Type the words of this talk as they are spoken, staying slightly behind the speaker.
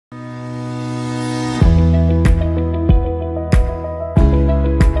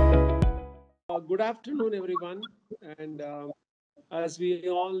Good afternoon, everyone. And as we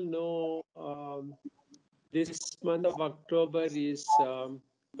all know, this month of October is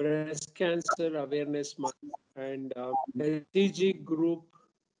Breast Cancer Awareness Month, and SDG Group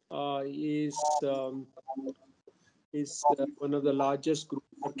is one of the largest groups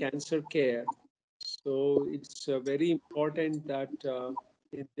for cancer care. So it's very important that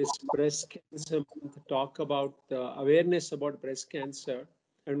in this breast cancer month, talk about the awareness about breast cancer.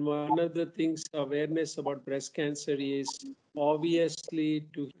 And one of the things awareness about breast cancer is obviously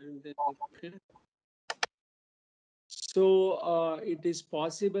to. So it is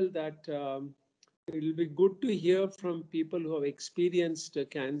possible that it will be good to hear from people who have experienced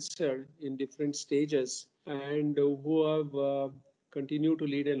cancer in different stages and who have continued to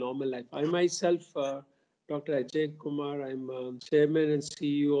lead a normal life. I myself, Dr. Ajaikumar, I'm Chairman and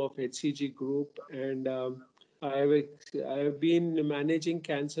CEO of HCG Group, and I have been managing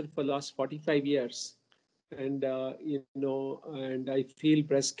cancer for the last 45 years. And, and I feel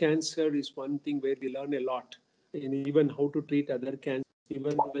breast cancer is one thing where we learn a lot, and even how to treat other cancer,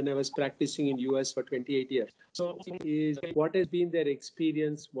 even when I was practicing in US for 28 years. So is what has been their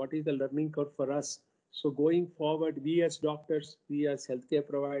experience? What is the learning curve for us? So going forward, we as doctors, we as healthcare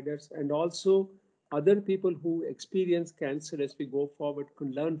providers, and also other people who experience cancer as we go forward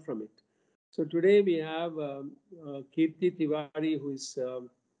can learn from it. So today we have Kirti Tiwari, who is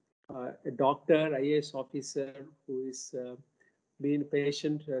a doctor, IAS officer, who is been a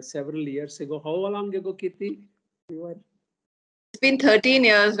patient several years ago. How long ago, Kirti? You were It's been 13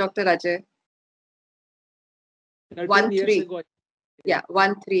 years, Dr. Ajay. 13 years ago. Yeah,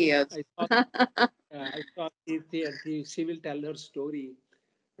 13 years. I saw Kirti, and she will tell her story.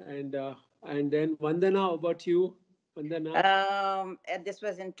 And then Vandana, how about you, Vandana? This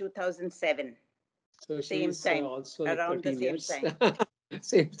was in 2007. So same she's time, also around 13 the years. same time.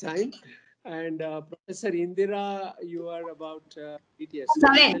 Same time. And Professor Indira, you are about 8 years.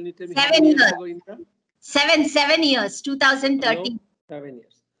 Seven years. Ago, Indira? 7 years, 2013. Hello? 7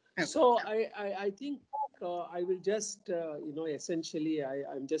 years. So I think I will just, essentially,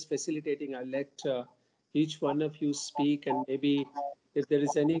 I'm just facilitating. I'll let each one of you speak, and maybe if there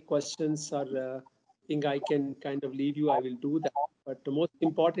is any questions or thing I can kind of lead you, I will do that. But the most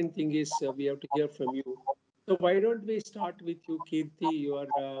important thing is we have to hear from you. So why don't we start with you, Kirti? Your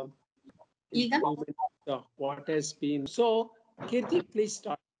improvement, what has been. So Kirti, please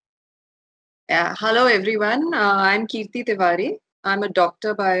start. Yeah, hello everyone. I'm Kirti Tiwari. I'm a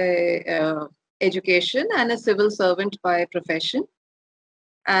doctor by education and a civil servant by profession.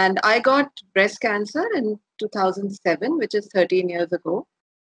 And I got breast cancer in 2007, which is 13 years ago.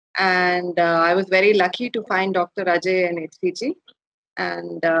 And I was very lucky to find Dr. Ajay and HCG.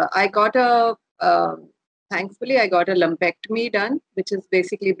 And thankfully, I got a lumpectomy done, which is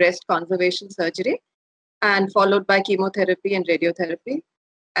basically breast conservation surgery, and followed by chemotherapy and radiotherapy.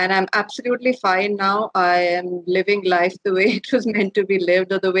 And I'm absolutely fine now. I am living life the way it was meant to be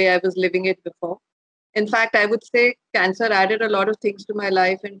lived, or the way I was living it before. In fact, I would say cancer added a lot of things to my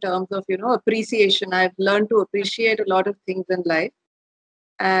life in terms of, appreciation. I've learned to appreciate a lot of things in life.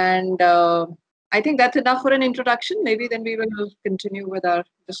 And I think that's enough for an introduction. Maybe then we will continue with our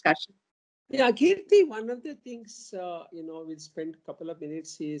discussion. Yeah, Kirti, one of the things, we'll spend a couple of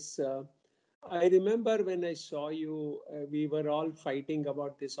minutes is, I remember when I saw you, we were all fighting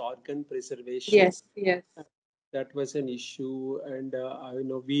about this organ preservation. Yes. That was an issue. And,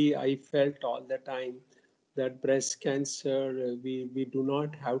 I felt all the time that breast cancer, we do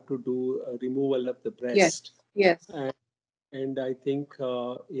not have to do a removal of the breast. Yes. And I think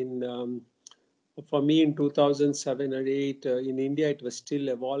for me in 2007 or 8, in India, it was still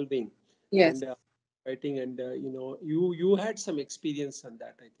evolving. Yes. And fighting, and you had some experience on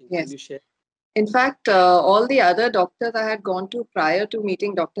that, I think. Yes. Can you share? In fact, all the other doctors I had gone to prior to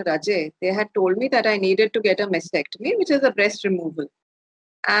meeting Dr. Ajay, they had told me that I needed to get a mastectomy, which is a breast removal.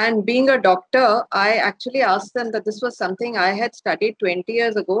 And being a doctor, I actually asked them that this was something I had studied 20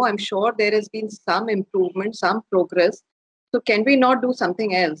 years ago. I'm sure there has been some improvement, some progress. So can we not do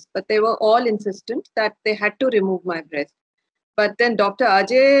something else? But they were all insistent that they had to remove my breast. But then Dr.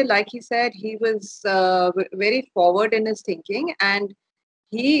 Ajay, like he said, he was very forward in his thinking. And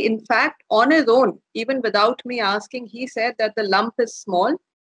he, in fact, on his own, even without me asking, he said that the lump is small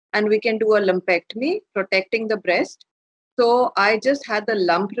and we can do a lumpectomy, protecting the breast. So I just had the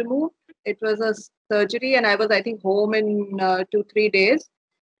lump removed. It was a surgery, and I was, I think, home in 2-3 days,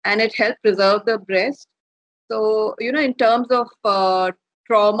 and it helped preserve the breast. So, in terms of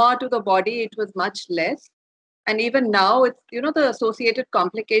trauma to the body, it was much less. And even now, it's, the associated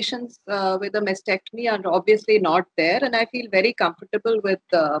complications with the mastectomy are obviously not there. And I feel very comfortable with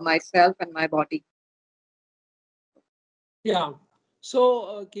myself and my body. Yeah.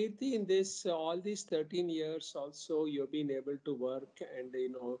 So, Kirti, in this all these 13 years, also you've been able to work, and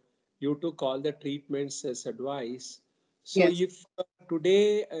you took all the treatments as advice. So, Yes. if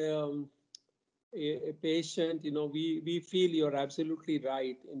today a patient, we feel you're absolutely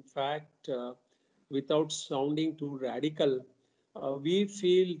right. In fact, without sounding too radical, we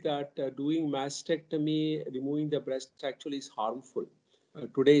feel that doing mastectomy, removing the breast, actually is harmful.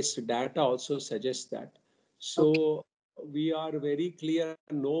 Today's data also suggests that. Okay. So we are very clear,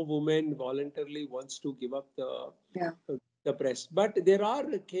 no woman voluntarily wants to give up Yeah. the breast. But there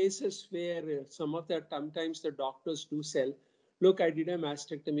are cases where some of the sometimes the doctors do sell, look, I did a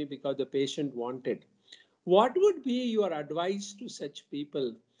mastectomy because the patient wanted. What would be your advice to such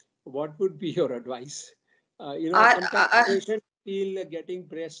people? What would be your advice? I, Sometimes I, patients feel getting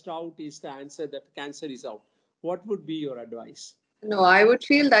breast out is the answer, that cancer is out. What would be your advice? No, I would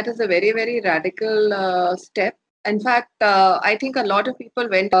feel that is a very, very radical step. In fact, I think a lot of people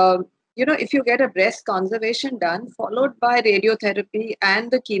went, if you get a breast conservation done, followed by radiotherapy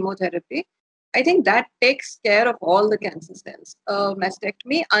and the chemotherapy, I think that takes care of all the cancer cells.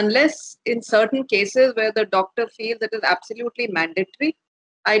 Mastectomy, unless in certain cases where the doctor feels it is absolutely mandatory,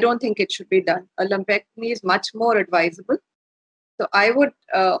 I don't think it should be done. A lumpectomy is much more advisable. So I would,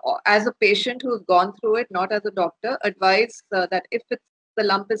 as a patient who's gone through it, not as a doctor, advise that if the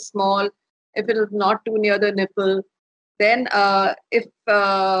lump is small, if it is not too near the nipple, then if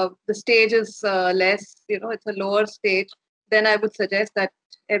the stage is less, it's a lower stage, then I would suggest that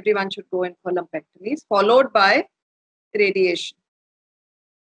everyone should go in for lumpectomies, followed by radiation.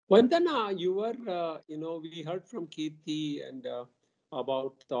 Vandana, you were, we heard from Kirti and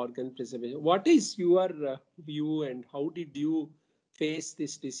about the organ preservation. What is your view, and how did you face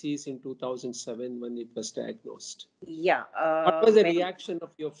this disease in 2007 when it was diagnosed? Yeah, What was the when reaction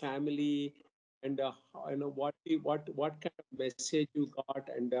of your family, and what kind of message you got,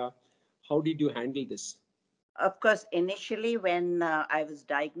 and how did you handle this? of course, initially when I was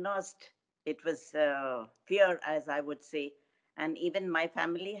diagnosed, it was fear, as I would say, and even my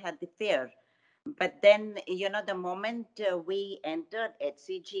family had the fear. But then, the moment we entered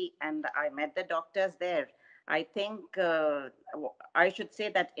HCG and I met the doctors there, I think I should say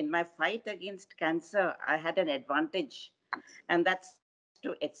that in my fight against cancer, I had an advantage, and that's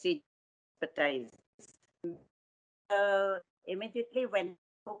to HCG's expertise. Because immediately when I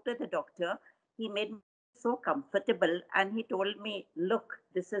spoke to the doctor, he made me feel so comfortable and he told me, look,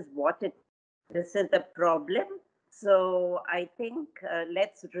 this is what it is. This is the problem. So I think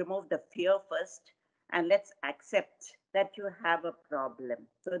let's remove the fear first and let's accept that you have a problem.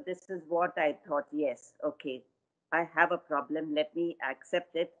 So this is what I thought. Yes, okay, I have a problem. Let me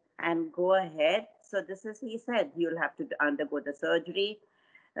accept it and go ahead. So this is, he said, you'll have to undergo the surgery,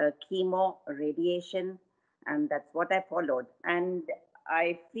 chemo, radiation, and that's what I followed. And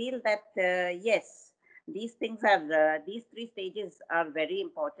I feel that yes, these things are these three stages are very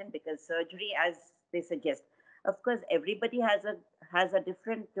important because surgery, as they suggest, of course, everybody has a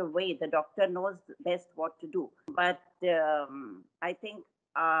different way. The doctor knows best what to do, but I think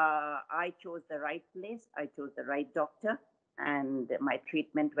I chose the right place. I chose the right doctor, and my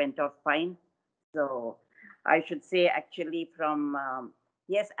treatment went off fine. So I should say, actually, from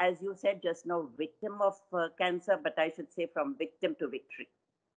yes, as you said just now, victim of cancer, but I should say from victim to victory.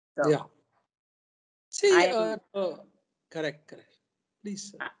 So Yeah. See, I am correct, correct.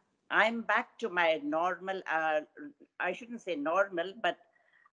 Please. I'm back to my normal. I shouldn't say normal, but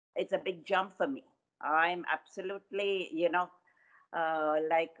it's a big jump for me. I'm absolutely,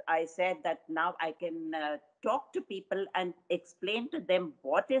 like I said, that now I can talk to people and explain to them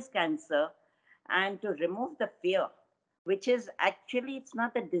what is cancer and to remove the fear, which is actually, it's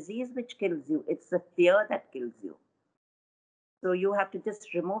not the disease which kills you, it's the fear that kills you. So you have to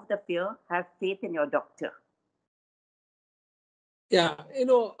just remove the fear, have faith in your doctor. Yeah,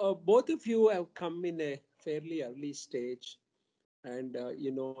 both of you have come in a fairly early stage, and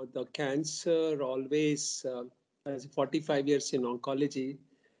the cancer always, as 45 years in oncology,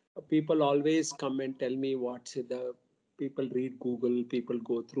 people always come and tell me what's the people read Google, people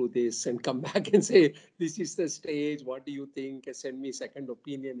go through this and come back and say, this is the stage, what do you think? Send me second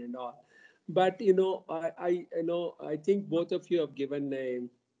opinion and all. But I think both of you have given a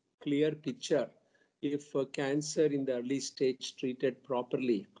clear picture. If cancer in the early stage treated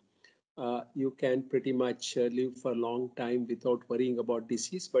properly, you can pretty much live for a long time without worrying about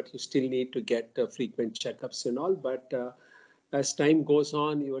disease, but you still need to get frequent checkups and all. But as time goes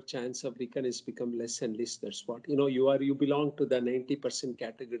on, your chance of recurrence become less and less. That's what, you belong to the 90%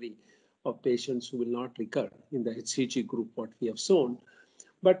 category of patients who will not recur in the HCG group, what we have shown.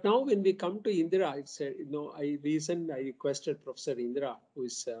 But now when we come to Indira, I requested Professor Indira, who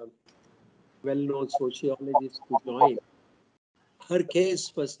is a well-known sociologist, to join. Her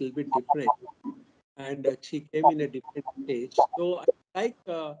case was a little bit different, and she came in a different stage. So I like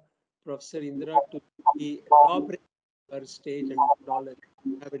Professor Indira to be elaborate her stage and all, and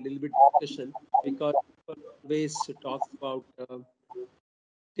have a little bit discussion, because people always talk about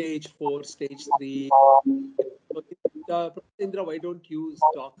stage 4, stage 3. So, Professor Indra, why don't you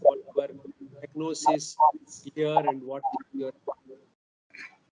talk about your diagnosis here and what your...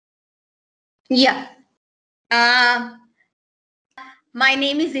 Yeah. Uh, my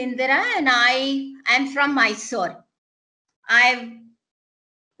name is Indira and I am from Mysore. I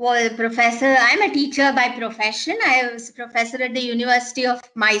was a professor. I'm a teacher by profession. I was a professor at the University of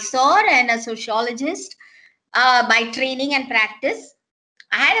Mysore and a sociologist by training and practice.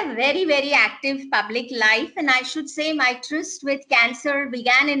 I had a very, very active public life, and I should say my tryst with cancer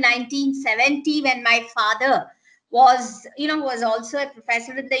began in 1970 when my father was also a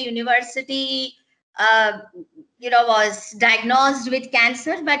professor at the university, was diagnosed with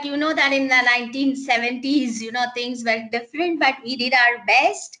cancer. But you know that in the 1970s, things were different, but we did our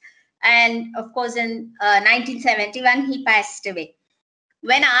best. And of course, in 1971, he passed away.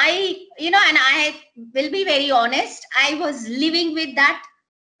 When and I will be very honest, I was living with that,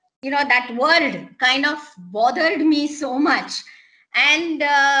 that word kind of bothered me so much. And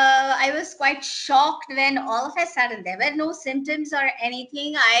I was quite shocked when all of a sudden there were no symptoms or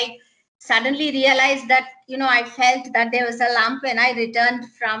anything. I suddenly realized that, I felt that there was a lump when I returned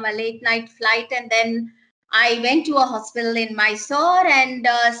from a late night flight. And then I went to a hospital in Mysore, and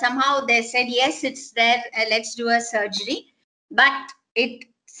somehow they said, yes, it's there, let's do a surgery. But it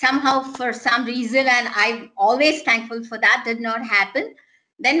somehow, for some reason, and I'm always thankful for that, did not happen.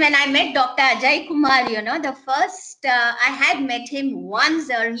 Then when I met Dr. Ajaikumar, the first, I had met him once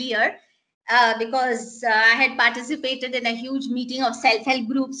earlier because I had participated in a huge meeting of self-help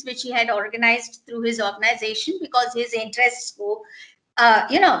groups, which he had organized through his organization, because his interests go,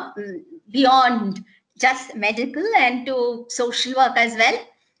 beyond just medical and to social work as well.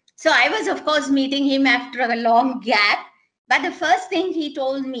 So I was, of course, meeting him after a long gap. But the first thing he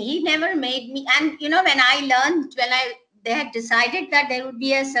told me, he never made me, and when they had decided that there would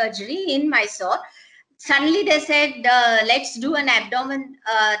be a surgery in Mysore, suddenly they said, let's do an abdomen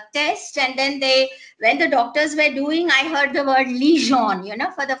test. And then when the doctors were doing, I heard the word lesion,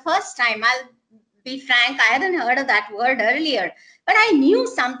 for the first time. I'll be frank, I hadn't heard of that word earlier, but I knew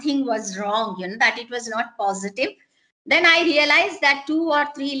something was wrong, that it was not positive. Then I realized that 2 or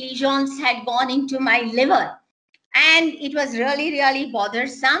 3 lesions had gone into my liver, and it was really, really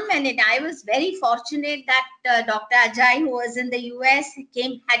bothersome. And I was very fortunate that Dr. Ajay, who was in the US,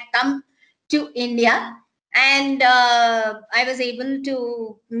 had come to India, and I was able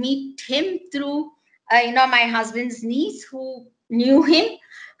to meet him through my husband's niece, who knew him.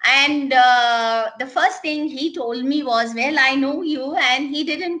 And the first thing he told me was, well, I know you. And he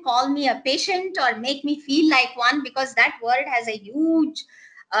didn't call me a patient or make me feel like one, because that word has a huge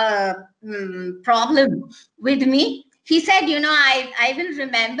problem with me. He said, I will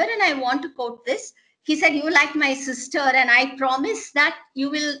remember, and I want to quote this. He said, you like my sister, and I promise that you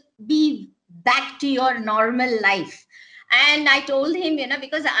will be back to your normal life. And I told him,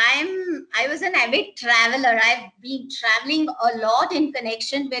 because I was an avid traveler. I've been traveling a lot in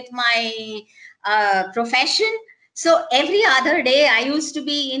connection with my profession. So every other day I used to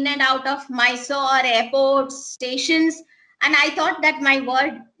be in and out of Mysore airports, stations, and I thought that my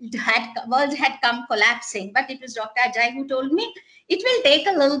world had come collapsing. But it was Dr. Ajay who told me, it will take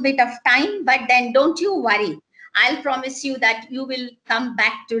a little bit of time, but then don't you worry. I'll promise you that you will come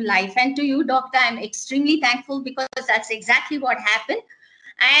back to life. And to you, doctor, I'm extremely thankful, because that's exactly what happened.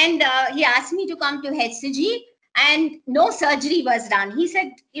 And he asked me to come to HCG, and no surgery was done. He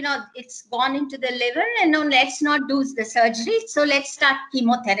said, it's gone into the liver, and no, let's not do the surgery. So let's start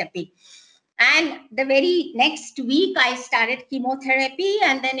chemotherapy. And the very next week, I started chemotherapy,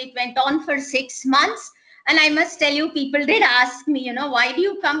 and then it went on for 6 months. And I must tell you, people did ask me, why do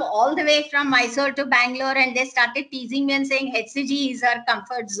you come all the way from Mysore to Bangalore? And they started teasing me and saying, HCG is our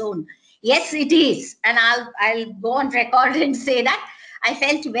comfort zone. Yes, it is. And I'll go on record and say that I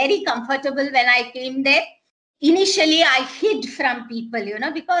felt very comfortable when I came there. Initially, I hid from people,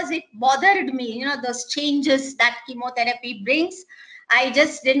 because it bothered me, those changes that chemotherapy brings. I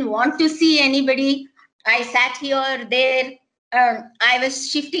just didn't want to see anybody. I sat here, there, I was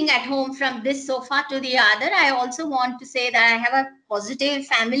shifting at home from this sofa to the other, I also want to say that I have a positive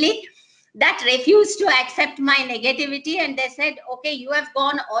family that refused to accept my negativity, and they said, okay, you have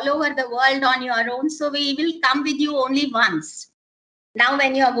gone all over the world on your own, so we will come with you only once now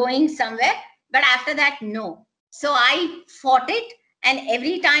when you are going somewhere, but after that, no. So I fought it, and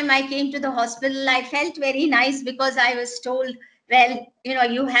every time I came to the hospital, I felt very nice because I was told, well, you know,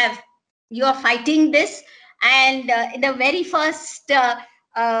 you are fighting this. And in the very first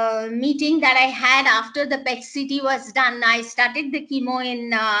meeting that I had after the PET CT was done, I started the chemo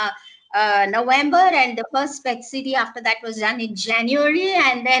in November, and the first PET CT after that was done in January.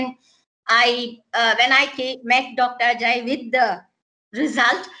 And then when I met Dr. Ajay with the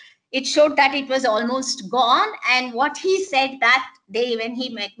result, it showed that it was almost gone. And what he said that day when he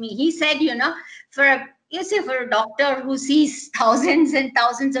met me, he said, you know, for a doctor who sees thousands and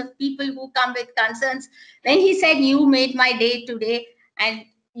thousands of people who come with concerns, when he said, you made my day today and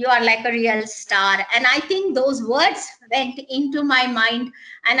you are like a real star. And I think those words went into my mind,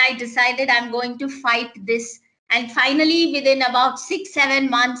 and I decided I'm going to fight this. And finally, within about 6-7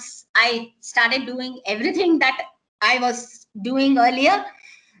 months, I started doing everything that I was doing earlier.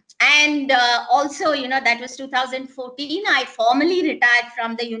 And also, you know, that was 2014. I formally retired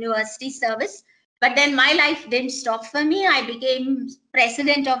from the university service. But then my life didn't stop for me. I became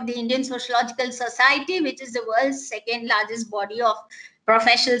president of the Indian Sociological Society, which is the world's second largest body of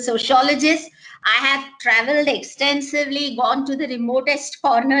professional sociologists. I have traveled extensively, gone to the remotest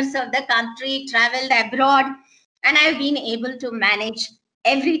corners of the country, traveled abroad, and I've been able to manage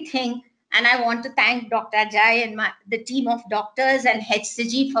everything. And I want to thank Dr. Ajay and the team of doctors and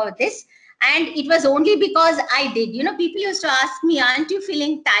HCG for this. And it was only because I did. You know, people used to ask me, aren't you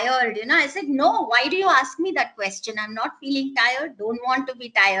feeling tired? You know, I said, no, why do you ask me that question? I'm not feeling tired, don't want to be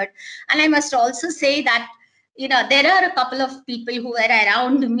tired. And I must also say that, you know, there are a couple of people who were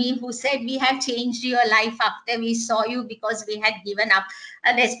around me who said, we have changed your life after we saw you because we had given up.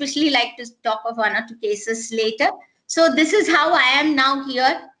 And especially like to talk of 1 or 2 cases later. So this is how I am now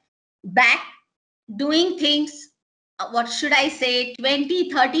here, back doing things, what should I say, 20,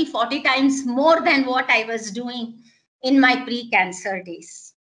 30, 40 times more than what I was doing in my pre-cancer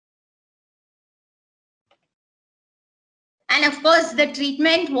days. And of course, the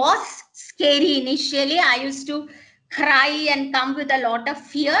treatment was scary initially. I used to cry and come with a lot of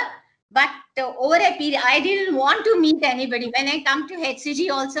fear. But over a period, I didn't want to meet anybody. When I come to HCG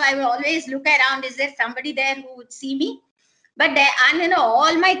also, I will always look around, is there somebody there who would see me? But and you know,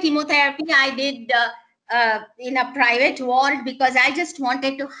 all my chemotherapy I did in a private ward because I just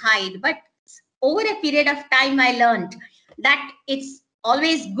wanted to hide. But over a period of time, I learned that it's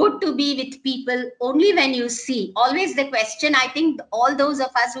always good to be with people only when you see. Always the question, I think all those of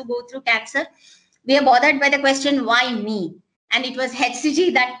us who go through cancer, we are bothered by the question, why me? And it was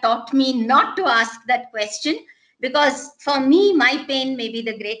HCG that taught me not to ask that question, because for me, my pain may be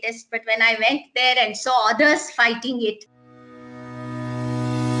the greatest. But when I went there and saw others fighting it,